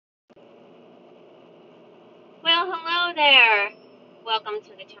Hello there. Welcome to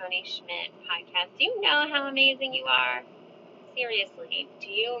the Tony Schmidt podcast. Do you know how amazing you are? Seriously, do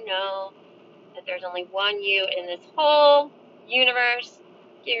you know that there's only one you in this whole universe?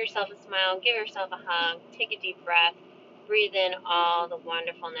 Give yourself a smile, give yourself a hug, take a deep breath, breathe in all the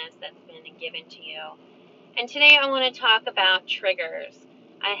wonderfulness that's been given to you. And today I want to talk about triggers.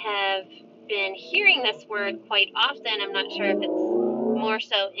 I have been hearing this word quite often. I'm not sure if it's more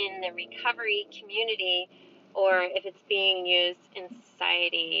so in the recovery community or if it's being used in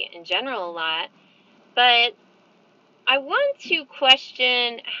society in general a lot. But I want to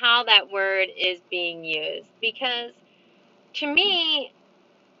question how that word is being used because to me,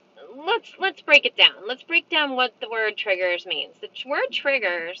 let's break it down. Let's break down what the word triggers means. The word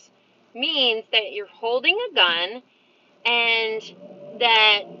triggers means that you're holding a gun and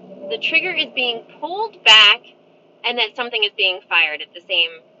that the trigger is being pulled back and that something is being fired at the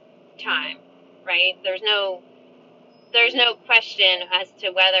same time, right? There's no question as to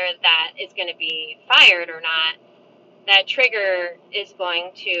whether that is going to be fired or not. That trigger is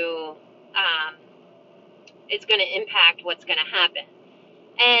going to um, impact what's going to happen.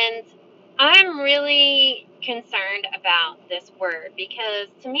 And I'm really concerned about this word because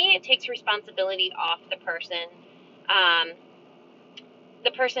to me it takes responsibility off um,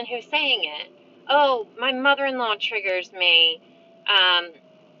 the person who's saying it. Oh, my mother-in-law triggers me.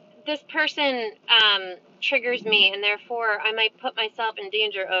 This person triggers me, and therefore I might put myself in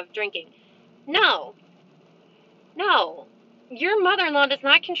danger of drinking. No, no. Your mother-in-law does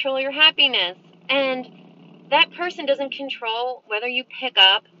not control your happiness, and that person doesn't control whether you pick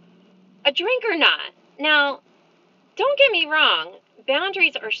up a drink or not. Now, don't get me wrong.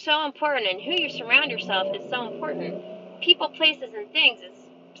 Boundaries are so important, and who you surround yourself is so important. People, places, and things is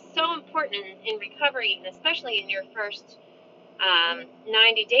so important in recovery, and especially in your first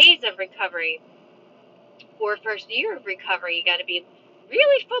 90 days of recovery or first year of recovery. You got to be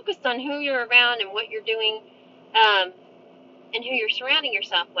really focused on who you're around and what you're doing, um, and who you're surrounding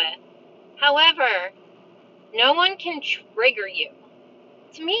yourself with. However, no one can trigger you.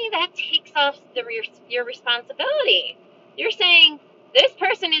 To me, that takes off your responsibility. You're saying this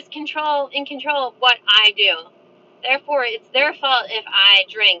person is in control of what I do. Therefore, it's their fault if I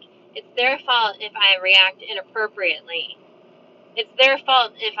drink. It's their fault if I react inappropriately. It's their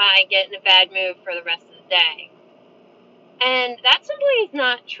fault if I get in a bad mood for the rest of the day. And that simply is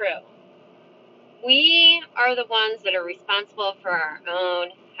not true. We are the ones that are responsible for our own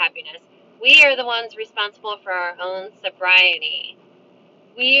happiness. We are the ones responsible for our own sobriety.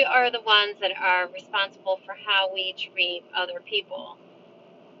 We are the ones that are responsible for how we treat other people.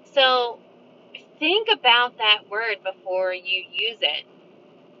 So think about that word before you use it,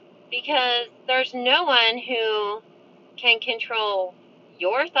 because there's no one who can control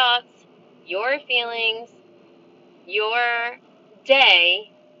your thoughts, your feelings, your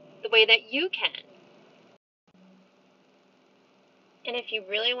day the way that you can. And if you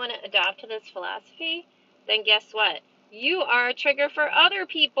really want to adopt this philosophy, then guess what? You are a trigger for other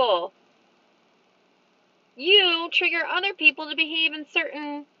people. You trigger other people to behave in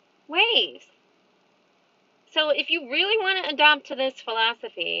certain ways. So if you really want to adopt to this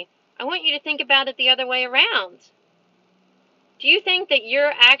philosophy, I want you to think about it the other way around. Do you think that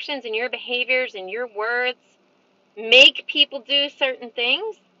your actions and your behaviors and your words make people do certain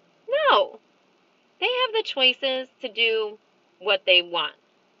things? No. They have the choices to do what they want.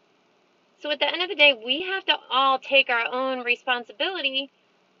 So at the end of the day, we have to all take our own responsibility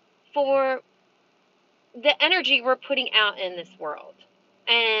for the energy we're putting out in this world.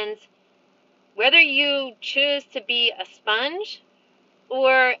 And whether you choose to be a sponge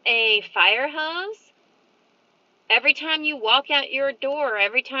or a fire hose, every time you walk out your door,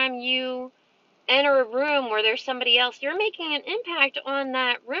 every time you enter a room where there's somebody else, you're making an impact on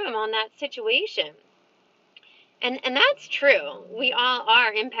that room, on that situation. And that's true. We all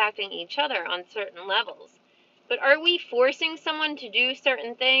are impacting each other on certain levels. But are we forcing someone to do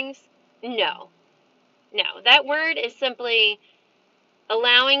certain things? No. No. That word is simply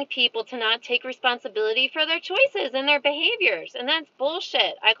allowing people to not take responsibility for their choices and their behaviors. And that's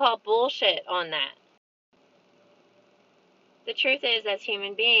bullshit. I call bullshit on that. The truth is, as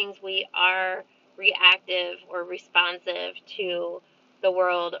human beings, we are reactive or responsive to the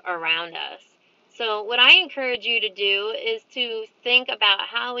world around us. So what I encourage you to do is to think about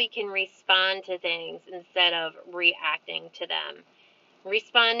how we can respond to things instead of reacting to them.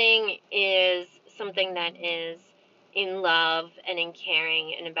 Responding is something that is in love and in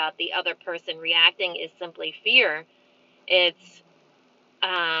caring and about the other person. Reacting is simply fear. It's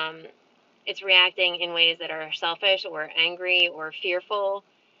reacting in ways that are selfish or angry or fearful.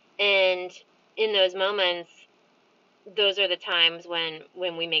 And in those moments, those are the times when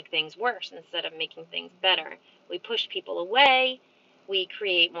we make things worse instead of making things better. We push people away. We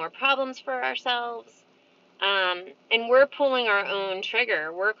create more problems for ourselves. And we're pulling our own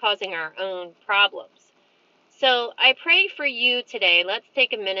trigger. We're causing our own problems. So I pray for you today. Let's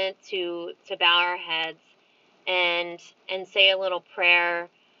take a minute to bow our heads and say a little prayer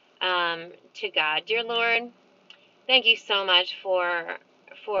to God. Dear Lord, thank you so much for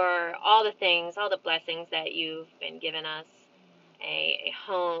all the things, all the blessings that you've been given us. A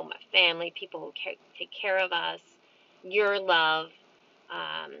home, a family, people who take care of us, your love,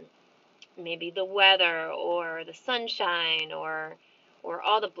 maybe the weather or the sunshine or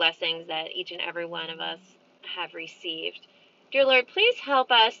all the blessings that each and every one of us have received. Dear Lord, please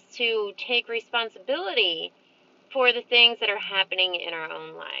help us to take responsibility for the things that are happening in our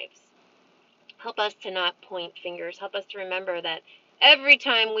own lives. Help us to not point fingers. Help us to remember that every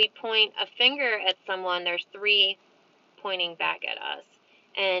time we point a finger at someone, there's 3 pointing back at us.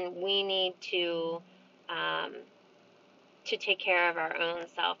 And we need to take care of our own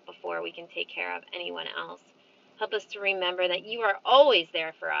self before we can take care of anyone else. Help us to remember that you are always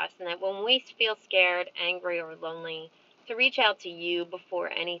there for us, and that when we feel scared, angry, or lonely, to reach out to you before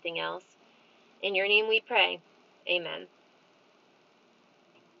anything else. In your name we pray. Amen.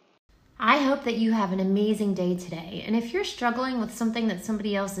 I hope that you have an amazing day today. And if you're struggling with something that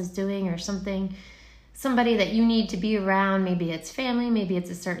somebody else is doing or somebody that you need to be around, maybe it's family, maybe it's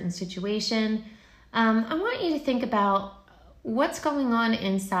a certain situation, I want you to think about what's going on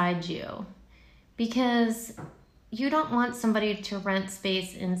inside you, because you don't want somebody to rent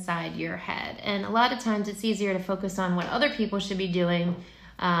space inside your head. And a lot of times it's easier to focus on what other people should be doing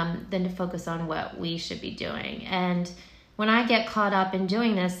than to focus on what we should be doing. And when I get caught up in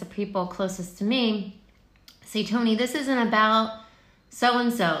doing this, the people closest to me say, Tony, this isn't about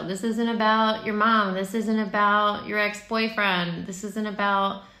so-and-so. This isn't about your mom. This isn't about your ex-boyfriend. This isn't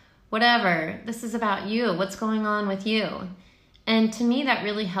about whatever. This is about you. What's going on with you? And to me, that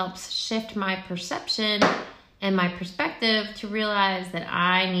really helps shift my perception and my perspective to realize that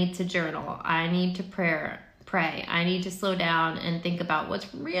I need to journal. I need to pray. I need to slow down and think about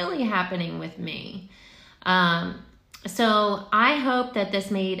what's really happening with me. So I hope that this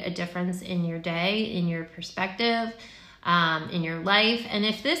made a difference in your day, in your perspective, in your life. And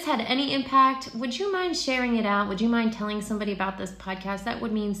if this had any impact, would you mind sharing it out? Would you mind telling somebody about this podcast? That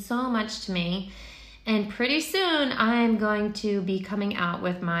would mean so much to me. And pretty soon I'm going to be coming out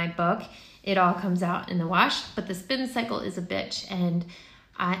with my book. It all comes out in the wash, but the spin cycle is a bitch. And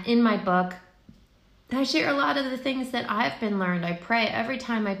in my book, I share a lot of the things that I've been learned. I pray every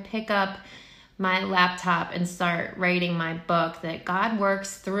time I pick up my laptop and start writing my book that God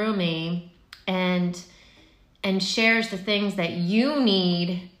works through me and shares the things that you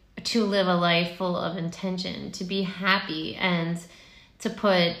need to live a life full of intention, to be happy, and to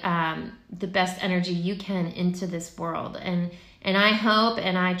put the best energy you can into this world. And I hope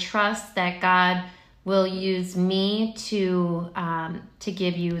and I trust that God will use me to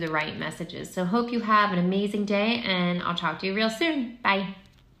give you the right messages. So hope you have an amazing day, and I'll talk to you real soon. Bye.